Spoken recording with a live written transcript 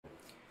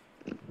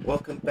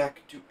Welcome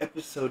back to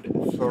episode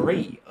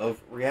 3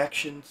 of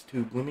Reactions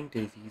to Blooming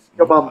Daisy's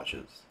Come on.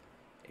 montages.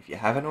 If you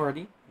haven't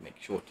already, make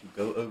sure to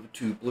go over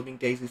to Blooming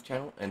Daisy's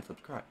channel and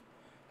subscribe.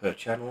 Her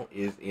channel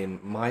is in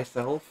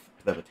myself,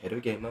 the Potato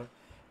Gamer,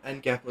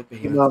 and Gaplic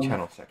Behemoth's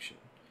channel section.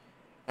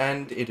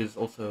 And it is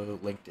also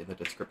linked in the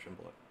description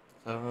below.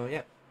 So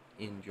yeah,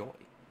 enjoy.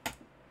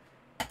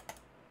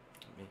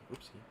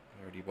 Oopsie,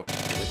 I already watched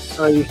this.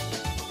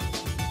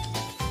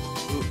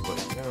 Ooh, put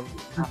it down.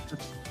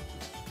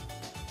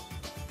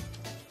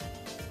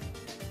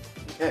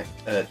 Okay,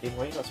 Dean,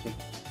 why are you not speaking?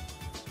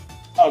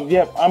 Oh,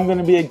 yep, I'm going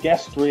to be a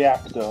guest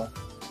reactor.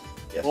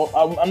 Yes. Well,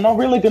 I'm not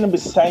really going to be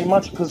saying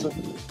much because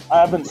I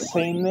haven't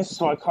seen this,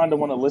 so I kind of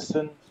want to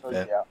listen. So,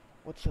 yeah.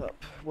 What's up?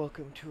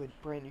 Welcome to a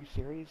brand new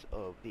series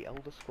of the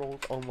Elder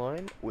Scrolls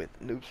Online with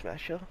Noob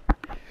Smasher.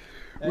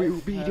 We will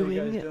be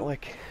doing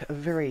like a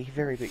very,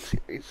 very big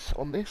series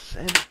on this,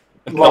 and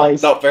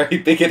not very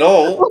big at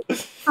all.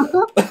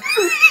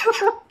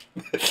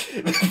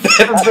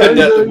 That turned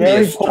out to be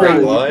a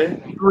straight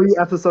line. 3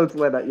 episodes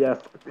later, yes.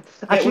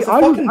 Actually, it was a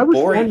I fucking was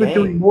boring fine with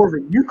doing game. more of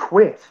it. You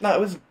quit. No, it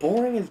was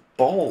boring as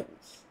balls.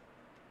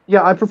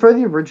 Yeah, I prefer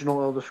the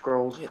original Elder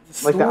Scrolls. Yeah,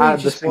 the Like story the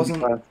just single wasn't.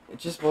 player. It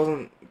just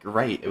wasn't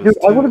great. It was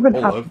Dude, I would have been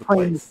all happy over the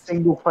playing the place.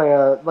 single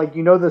player, like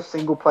the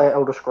single player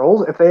Elder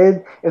Scrolls. If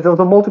there was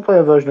a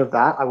multiplayer version of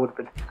that, I would have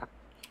been happy.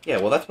 Yeah,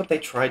 well, that's what they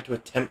tried to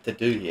attempt to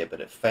do here, but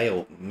it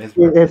failed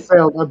miserably. It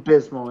failed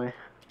abysmally.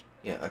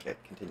 Yeah. Okay.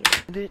 Continue.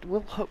 and it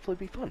will hopefully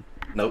be fun.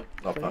 Nope.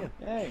 Not So, fun.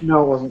 Hey.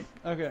 No, it wasn't.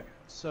 Okay,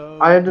 so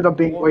I ended up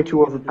being what way are too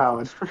we gonna do?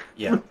 overpowered.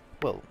 Yeah.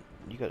 Well,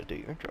 you gotta do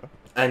your intro.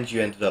 And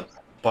you ended up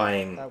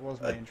buying That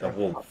was my a intro.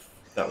 wolf.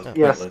 That was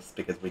Yes. pointless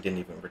because we didn't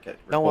even record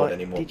No,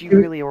 anymore. did you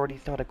really already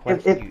start a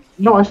quest?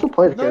 No, I still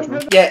played No, occasionally.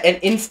 no, Yeah, and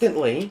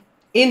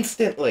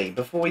instantly,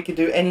 before we could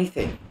do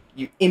anything,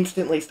 you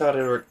instantly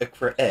started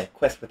a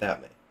quest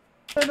without me.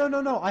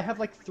 No. I have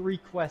like 3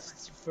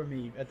 quests for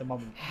me at the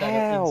moment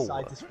that How? are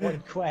inside this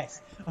one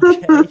quest.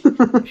 Okay.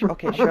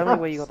 Okay, show me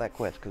where you got that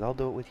quest, because I'll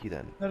do it with you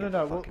then. No. you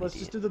Well, fucking let's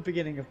just idiot. do the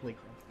beginning of Bleak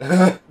Run.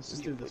 Let's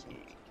just do this one.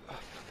 Oh,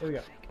 Here we go.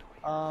 fuck's sake,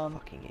 no, you Um,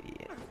 fucking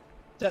idiot.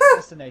 Set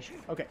destination.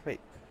 Okay.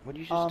 What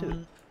did you just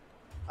do?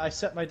 I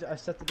set the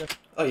destination.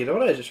 Oh, you know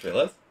what I just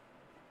realized?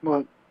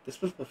 What?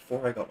 This was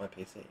before I got my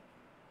PC.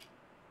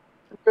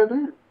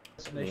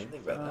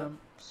 think about that.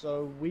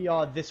 So we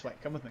are this way.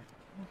 Come with me.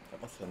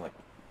 That must have been like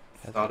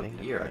Has start the of thing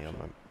the to year. play on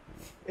Actually.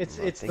 It's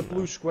my the thing, blue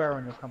though. square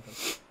on your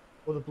compass,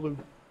 or the blue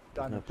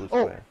diamond. blue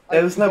Oh, square.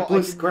 There was no forgot, blue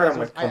I didn't square on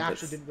realize my I compass.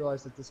 actually didn't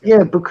realize that this. guy-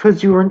 Yeah,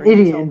 because you were an Bring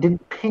idiot yourself- and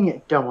didn't ping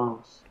it,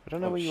 dumbass. I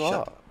don't know Oh, where you shut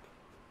are. up.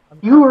 I'm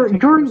You're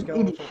taking an the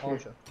skeletal idiot.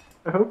 archer.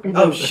 I hope you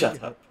know Oh, that.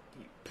 shut up.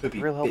 You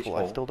poopy Real helpful,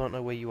 I bitch still don't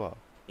know where you are.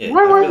 Yeah,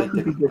 Why I would really I be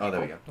didn't. this Oh,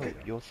 there we go. Oh,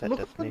 your set Look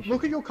destination.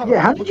 at your compass.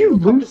 Yeah, how Look did at you your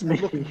compass lose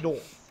and Look me?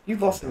 north. You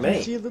lost You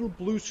me. see a little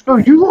blue No, square.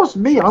 you lost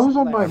me. I was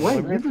on my Left. way.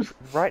 I'm You just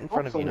right in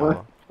front of you, somewhere.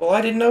 Noah. Well,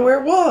 I didn't know where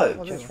it was.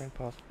 Oh, there Just you ran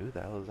past. Who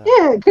the hell is that?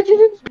 yeah, because you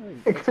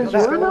didn't. go. Because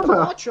That's you're not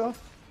another. Archer.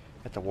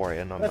 It's a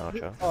warrior, not an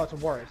archer. Oh, it's a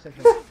warrior. Same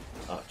thing.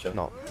 Archer.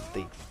 Not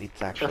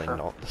it's actually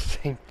not the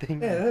same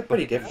thing. Yeah, they're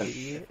pretty different.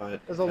 Idiot. If I,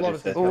 There's a if I lot do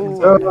of say difference.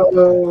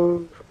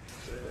 so.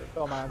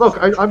 Oh man. Look,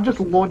 I'm just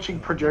launching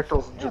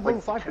projectiles and Yeah, just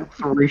level like 5 now.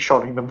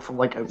 three-shotting them from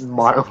like a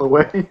mile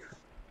away.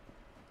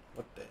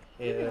 What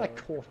the You're hell?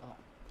 like caught up.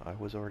 I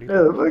was already.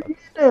 Yeah, like,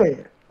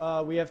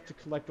 yeah. We have to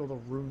collect all the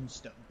rune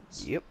stones.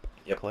 Yep.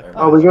 Yep. Collect I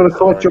Oh, we remember gotta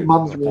collect your stories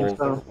mum's from the rune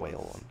balls. stone.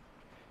 Whale one.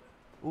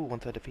 Ooh,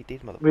 once I defeat these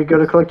motherfuckers. We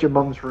gotta collect your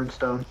mum's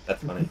runestone.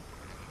 That's funny.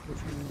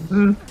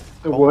 The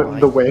Oh my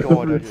the way.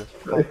 god, I just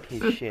fucked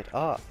his shit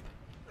up.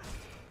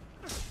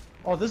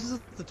 Oh, this is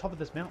at the top of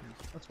this mountain.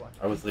 That's why.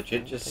 I was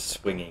legit just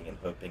swinging and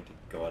hoping to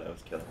God I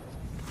was killing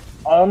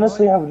him. I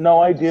honestly have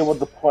no idea what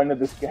the point of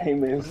this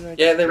game is.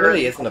 Yeah, there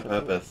really isn't a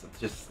purpose. It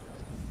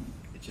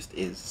just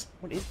is.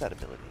 What is that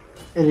ability?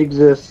 It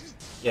exists.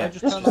 Yeah. I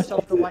just turned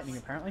myself to lightning,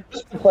 apparently.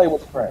 Just to play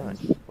with Nice.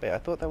 friends. Wait, I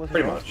thought that was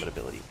Pretty an much. ultimate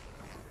ability.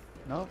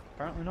 No,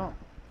 apparently not.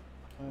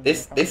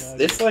 This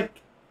like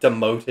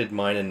demoted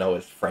mine and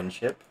Noah's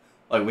friendship.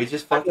 Like we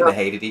just fucking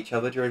hated each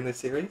other during this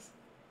series.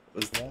 It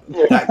was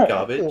Yeah. that Or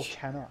garbage.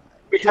 can I?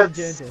 We had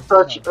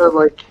such a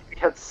like. We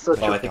had such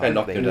Oh, a. I think I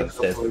knocked him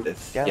downstairs with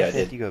this. Down Yeah, I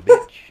says did. you go,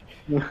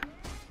 bitch.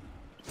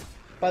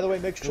 By the way,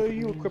 make sure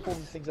you equip all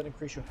the things that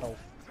increase your health.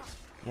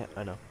 Yeah,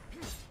 I know.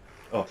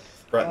 Oh,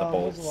 right in the What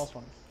was balls. the last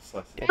one?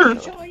 Slice it. Yeah,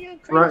 kill it.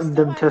 Right in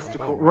them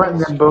testicle. Right in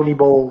them bony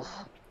balls.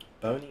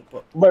 Bony.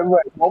 What? Wait,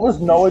 what was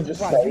Noah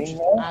just Wow, you saying just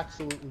there?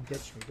 absolutely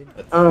ditched me, didn't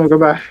you? Oh, go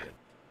back.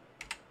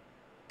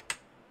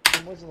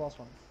 And what was the last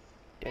one?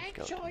 Dead Make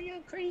skeleton. sure you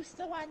increase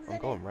the ones I'm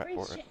that going right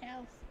increase for it. your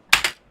health.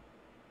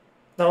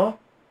 No.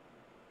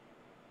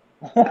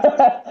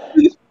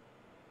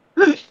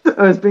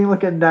 I was being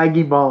like a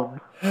naggy mom.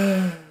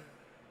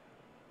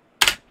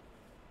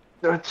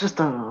 No, just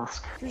don't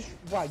ask.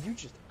 Wow, you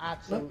just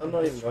absolutely. I'm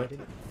not even ditched going me, to.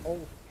 didn't you? Oh,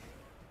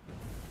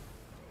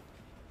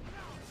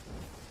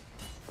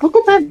 Look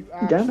at you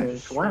that actually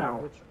damage. just Wow.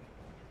 ditched me.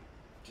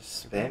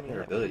 Just spam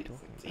your abilities.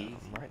 It's easy.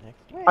 I'm right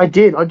next to you. I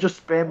did. I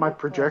just spammed my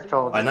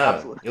projectile. I know.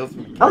 Absolutely. Yours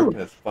Oh.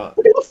 broken as fuck.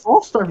 Look at how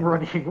fast I'm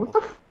running. What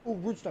the? Oh,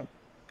 rootstone.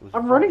 was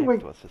I'm right running next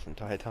with- to us this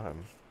entire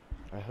time.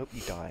 I hope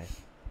you die.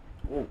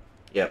 Ooh.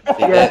 Yep.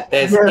 See,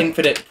 there's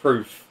infinite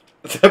proof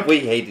that we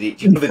hated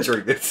each other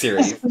during this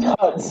series.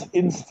 Cuts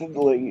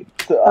instantly.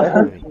 So I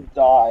hope you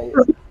die.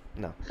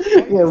 No.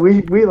 Yeah,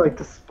 we like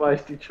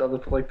despised each other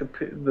for like the.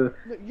 No,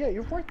 yeah,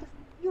 you're right.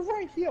 You're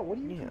right here. What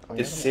are you Yeah, complaining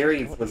This about?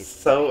 series was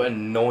so I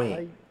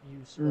annoying.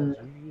 use spells.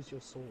 You use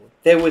your sword.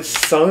 There was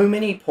so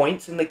many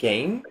points in the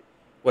game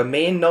where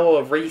me and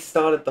Noah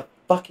restarted the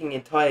fucking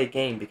entire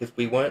game because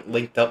we weren't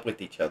linked up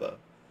with each other.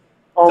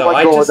 Oh So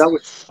my god, that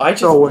was I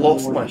just so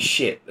lost annoying. my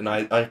shit, and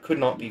I could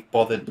not be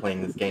bothered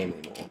playing this game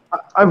anymore.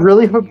 I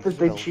really You hope that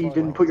spelled she well.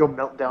 didn't put your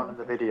meltdown in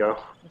the video.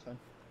 That's fine.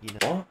 You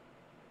know, What?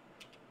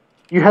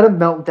 You had a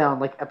meltdown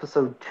like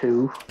episode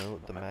 2.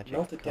 the magic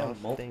melted down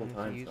cast multiple things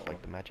times, you use, though.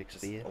 like the magic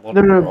Just sphere. a lot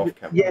No, of no, them no. were off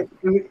camera.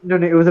 Yeah, no.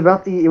 It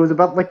was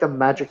about like the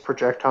magic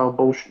projectile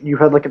bullshit. You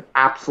had like an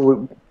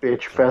absolute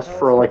bitch fest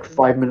for like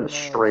 5 minutes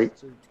straight.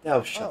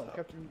 No, shut Oh, up.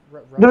 Captain.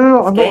 No,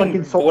 This I'm not like game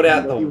insulting. brought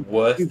out you. the It was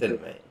worst in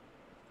stupid. me.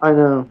 I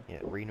know. Yeah,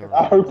 Rena.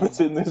 I hope it's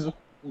in this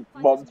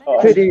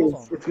montage. It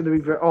is. It's gonna be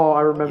very. Oh,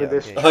 I remember Yeah,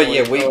 this. okay. Oh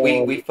yeah,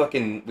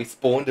 choice. we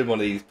spawned in one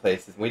of these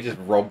places and we just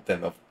robbed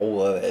them of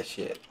all of their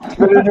shit.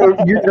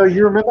 No,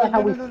 you remember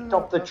how we No, picked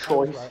up the I was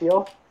choice right.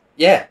 here?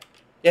 Yeah.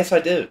 Yes, I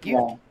do. You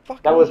Yeah.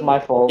 fucking That was my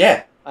idiot. fault.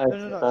 Yeah.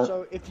 No.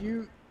 So if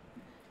you,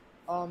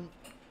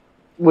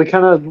 We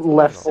kind of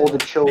left all the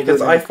children.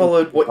 Because I in the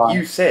followed what countryside.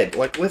 you said.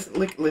 Like,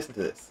 listen to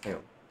this. Hang on.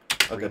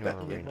 I'll go Rena back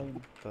or here. Rena.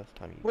 First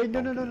time you wait,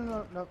 no.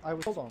 donkey. I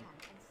was. Hold on.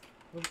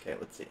 Okay,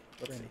 let's see.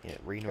 Yeah,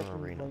 Rena or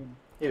Rena.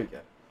 Here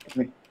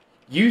we go.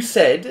 You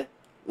said,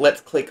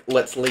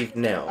 let's leave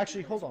now.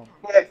 Actually, hold on.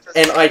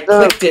 And I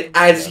clicked it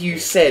as you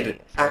said,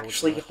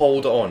 actually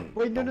hold on.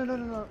 Wait,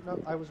 no.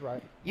 I was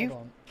right. You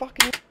Hold on.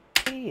 fucking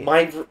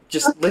idiot.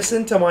 Just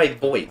listen to my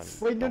voice.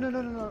 Wait,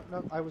 no.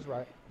 I was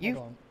right. You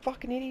Hold on.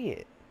 fucking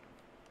idiot.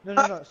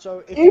 No.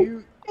 So if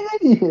you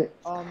Idiot.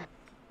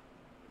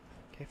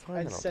 Okay, fine,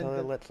 And then I'll send tell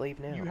her the- let's leave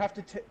now. you have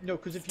to no,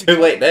 because if you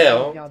Too late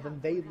tell now. them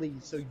then they leave.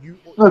 So you.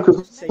 No,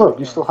 'cause save look,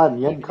 you them, still hadn't.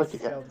 You even hadn't if clicked you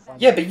it yet. fail to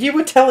find Yeah, them. but you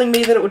were telling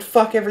me that it would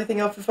fuck everything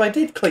up if I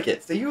did click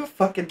it, so you were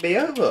fucking me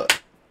over. The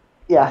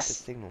Yes.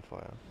 signal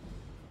fire.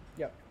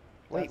 Yeah.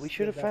 Wait, That's- we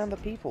should have that's- found the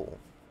people.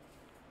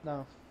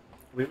 No.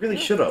 We really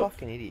You're a should have.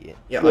 Fucking idiot.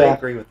 Yeah, Yeah. I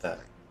agree with that.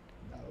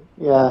 No.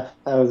 Yeah,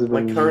 that was a bit. My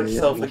of an current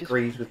idiot. self You just-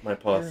 agrees with my You're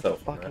past a self.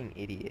 you know? fucking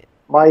idiot.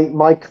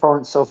 My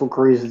current self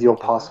agrees with your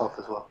past self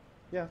as well.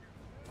 Yeah.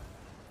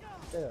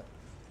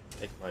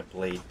 Take my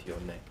blade to your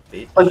neck,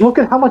 bitch. Like, look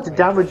at how much Wait,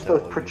 damage no,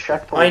 those you-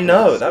 projectiles. I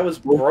know, that was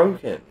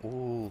broken.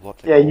 Ooh,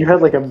 lots of Yeah, you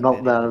had like a gold.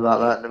 meltdown about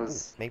that, and it Ooh,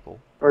 was maple.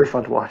 very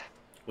fun to watch.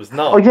 Was Oh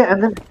not. yeah,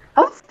 and then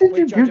how did you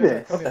Wait, do Joe,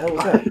 this? What the hell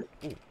was that?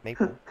 Ooh,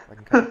 maple. I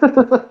can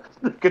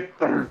cut. Good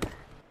thing.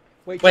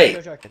 Wait.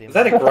 Joe. Was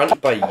that a grunt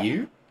by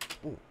you?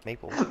 Ooh,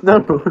 maple.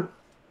 No.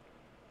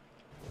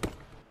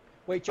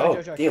 Wait, Joe. Oh,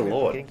 dear come here.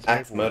 lord. Getting some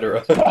Axe maple.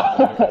 murderer.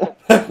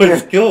 That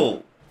was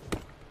cool.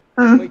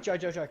 Wait, Joe.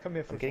 Come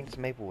here for I'm a getting second.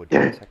 some maple wood.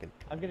 Just a second.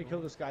 I'm gonna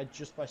kill this guy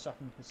just by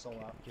sucking his soul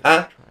out. Get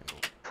Huh? a triangle.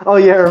 Oh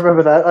yeah, I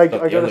remember that. I Not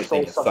got the only a soul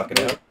thing it's sucking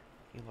out.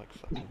 You like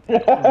sucking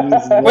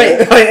things.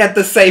 Wait, I had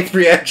the same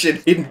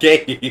reaction in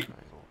game. Triangle.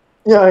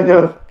 Yeah, I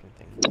know. Sucking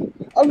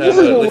things. I'm No, just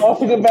no, listen.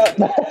 laughing about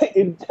that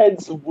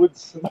intense wood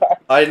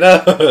smack. I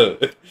know.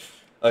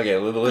 Okay,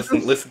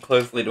 listen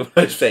closely to what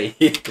I say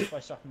here. Just by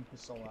sucking his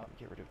soul out.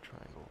 Get rid of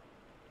triangle.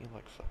 You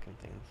like sucking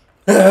things.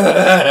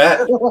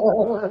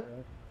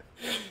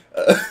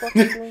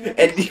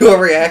 And your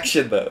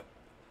reaction though.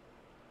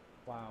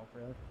 Wow,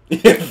 really?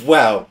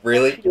 Wow,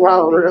 really?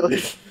 Wow, really?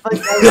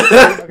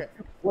 Okay.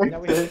 Like, Now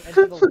we have to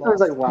enter the I was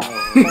like, last-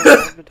 wow.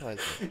 Oh,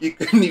 advertising. You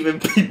couldn't even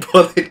be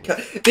bothered.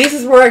 This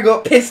is where I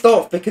got pissed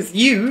off because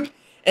you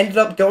ended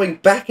up going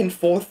back and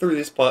forth through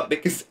this part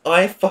because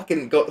I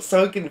fucking got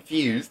so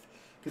confused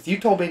because you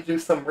told me to do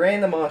some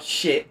random ass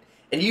shit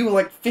and you were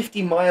like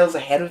 50 miles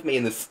ahead of me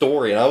in the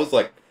story and I was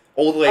like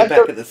all the way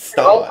back at the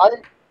start.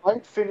 I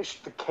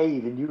finished the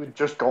cave and you had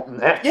just gotten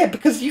there. Yeah,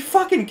 because you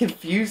fucking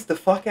confused the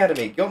fuck out of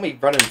me. You got me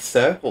running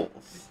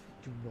circles.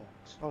 Do not.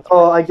 it's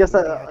Oh, right. I guess We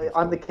had this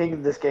I'm the talk. king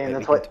of this game. Wait,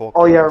 That's we why. can talk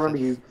Oh yeah, I about remember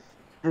this.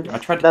 you. I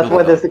tried to That's build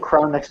why it there's up. the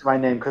crown next to my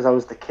name because I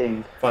was the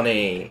king.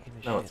 Funny.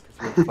 No, it's because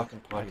you're a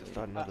fucking I party. have to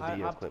start another I-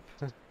 video I- clip.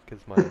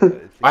 Because my.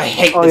 It's I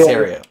hate Oh, this yeah.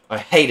 area. I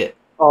hate it.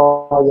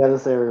 Oh yeah,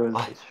 this area was.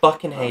 I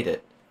fucking hate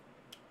it.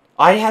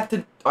 I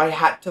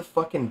had to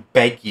fucking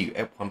beg you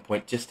at one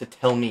point just to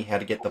tell me how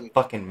to get the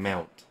fucking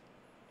mount.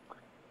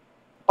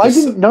 I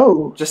Just didn't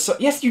know. Just so,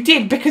 yes, you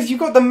did because you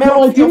got the mount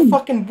No, I for your didn't.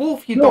 fucking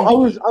wolf. You No,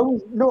 donkey.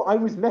 I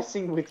was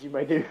messing with you,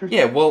 my dude.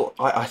 Yeah, well,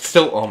 I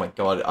still. Oh my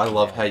god, I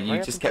love how you Hurry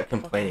up just and kept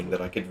fucking- complaining that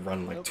I could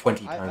run like Nope,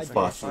 20 I times did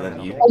faster find than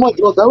out. you. Oh my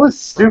god, that was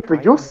stupid.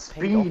 I Your paid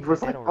speed off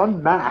was my like debt already.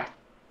 unmatched.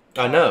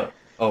 I know.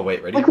 Oh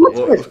wait, ready? Like what's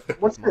Whoa. this?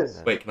 What's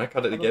this? Wait, can I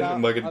cut it I'm again? about-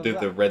 Am I gonna I'm do the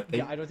about- red thing?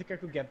 Yeah, I don't think I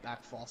could get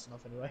back fast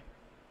enough anyway.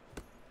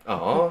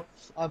 Aw.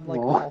 I'm like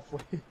Aw. halfway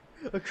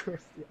across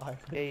the island.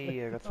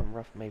 Hey, I got some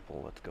rough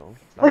maple. Let's go.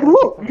 Like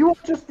look, you're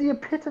just the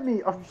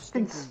epitome of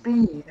fucking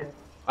speed.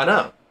 I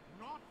know.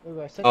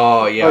 Look, I said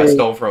Oh yeah, I Oh, yeah.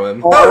 stole from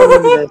him. Oh, I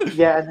remember this.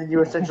 Yeah, and then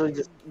you essentially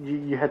just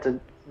you had to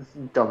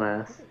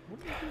dumbass.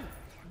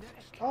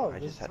 Oh, I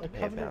just had to there's a pay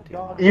a covenant bounty.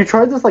 guard. You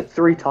tried this like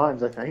 3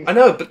 times, I think. I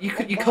know, but you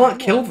can't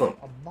kill them.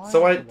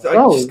 So I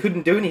No. just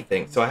couldn't do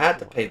anything. So I had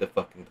to pay the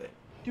fucking thing.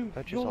 Dude,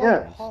 Purchase you're Yeah,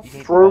 options. half You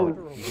need, throw-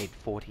 you need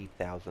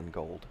 40,000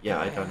 gold. Yeah,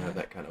 I don't have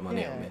that kind of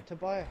money on me. to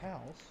buy a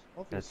house.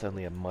 And it's Obviously.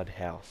 only a mud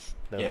house.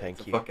 No, Yeah, thank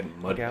it's a you. fucking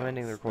mud Okay, I'm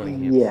ending the house. recording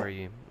here Yeah. for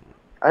you.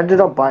 I ended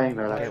up buying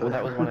that Okay, actually. well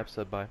that was one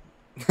episode, bye.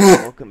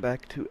 Welcome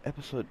back to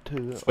episode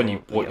 2 It's when you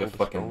of the bought your Elder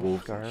fucking Scrolls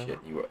wolves and Skyrim. shit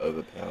and you were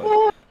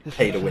overpowered. This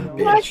Pay to win, episode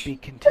will bitch. just be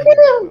continuing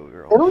where we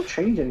were They don't off.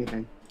 change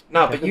anything.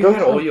 No, but It you had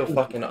doesn't- all your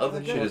fucking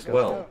other shit as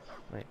well.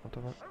 Wait, what the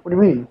fuck? What do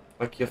you mean?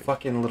 Like your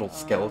fucking little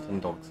skeleton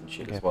dogs and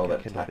shit Okay, as well that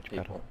okay, attack bitch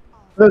battle. people.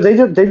 No, they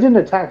didn't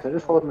attack. They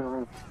just followed me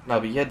around. No,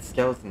 but you had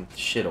skeleton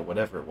shit or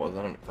whatever it was.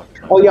 I don't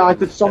fucking know. Oh yeah, I Those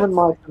could summon pets.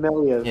 my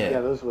familiars. Yeah, Yeah,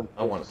 those were.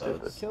 I wanted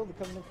stupid. those. Kill the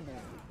covenant command.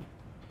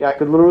 Yeah, I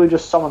could literally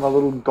just summon a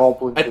little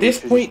goblin. At who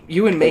this could point,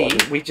 you and me,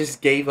 just- we just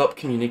gave up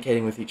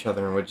communicating with each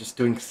other and we're just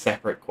doing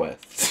separate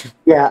quests.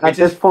 Yeah, we at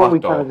this just point we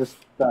fucked kind of off. just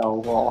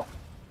fell off.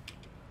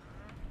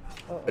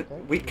 Oh, okay.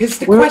 Because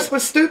the We're- quests were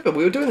stupid.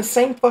 We were doing the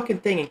same fucking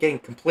thing and getting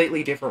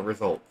completely different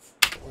results.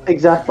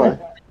 Exactly.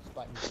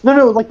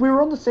 No, like we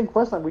were on the same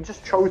quest line. We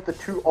just chose the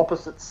two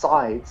opposite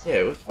sides. Yeah,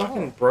 it was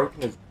fucking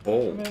broken as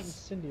balls. Covenant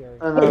incendiary.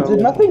 I Wait, know. did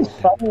nothing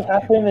funny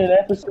happen in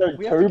episode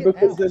We have to 2? get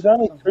Because out there's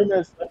only somehow. 2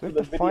 minutes left We of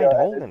have the to find video.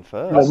 Holden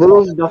first. No,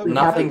 literally nothing,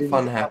 Nothing happened.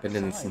 fun happened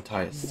in this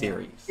entire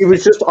series. It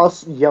was just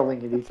us yelling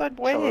at each Outside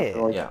other where?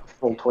 for like Yeah. a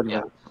full 20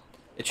 minutes.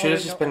 It should have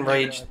wait, just no, been I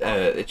rage. know.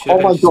 It should Oh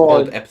have my been just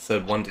called God.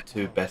 episode 1 to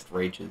 2 best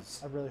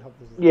rages. I really hope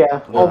this is.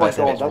 Yeah. Well, Oh my best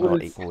god, image that will would not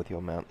be equal with your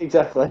amount.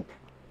 exactly.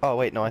 Oh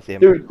wait, no, I see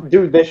him.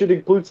 Dude, they should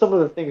include some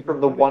of the things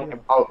from the one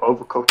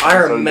Overcooked. I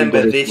episode we remember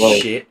did as this well.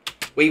 shit.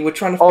 We were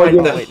trying to Oh, find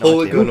yeah. the Wait, no, I see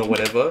hooligan him. or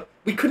whatever.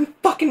 We couldn't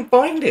fucking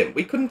find him.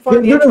 We couldn't Yeah,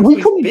 find the no, entrance we to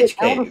his couldn't bitch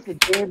get out of cave.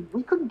 the damn.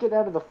 We couldn't get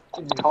out of the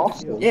fucking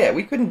castle. Yeah,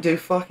 we couldn't do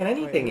fucking Wait,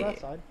 anything. we're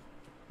outside.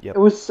 It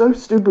was so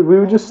stupid. We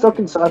were just stuck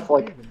inside for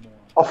like Even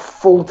more. a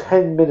full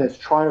 10 minutes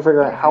trying to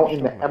figure out how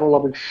in the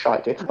ever-loving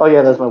shite it. Oh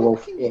yeah, there's my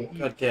wolf. Yeah.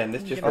 God damn,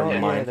 this just Oh, yeah,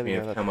 reminds there we me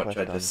go, of that's how the much quest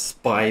I done.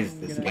 despise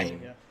this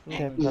game.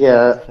 Okay, that's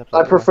Yeah, episode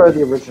I prefer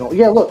the original.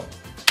 Yeah, look.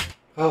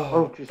 Oh,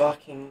 Oh, jeez.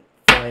 fucking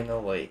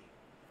finally.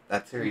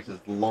 That series is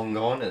long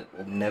gone and it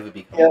will never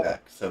be coming Yeah.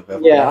 back. So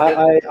whoever Yeah,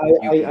 wants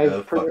it, you can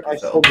go fuck I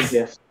sold the yourselves.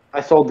 disc.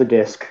 I sold the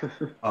disc.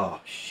 Oh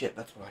shit,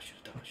 that's what I should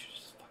have done. I should have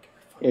just fucking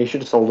Yeah, you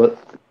should have sold it.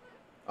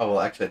 Oh well,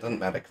 actually, it doesn't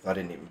matter because I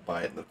didn't even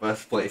buy it in the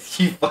first place.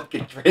 You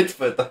fucking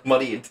transferred the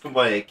money into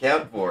my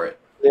account for it.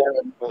 Yeah,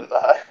 I remember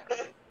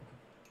that.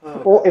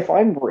 Oh, Well, if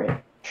I'm rich,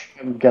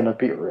 I'm gonna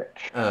be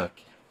rich. okay.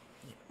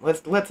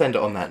 Let's end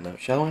it on that note,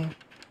 shall we?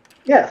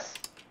 Yes.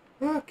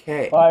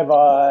 Okay. Bye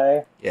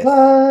bye. Yes.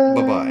 Bye.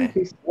 Bye-bye.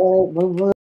 Peace out. Bye-bye.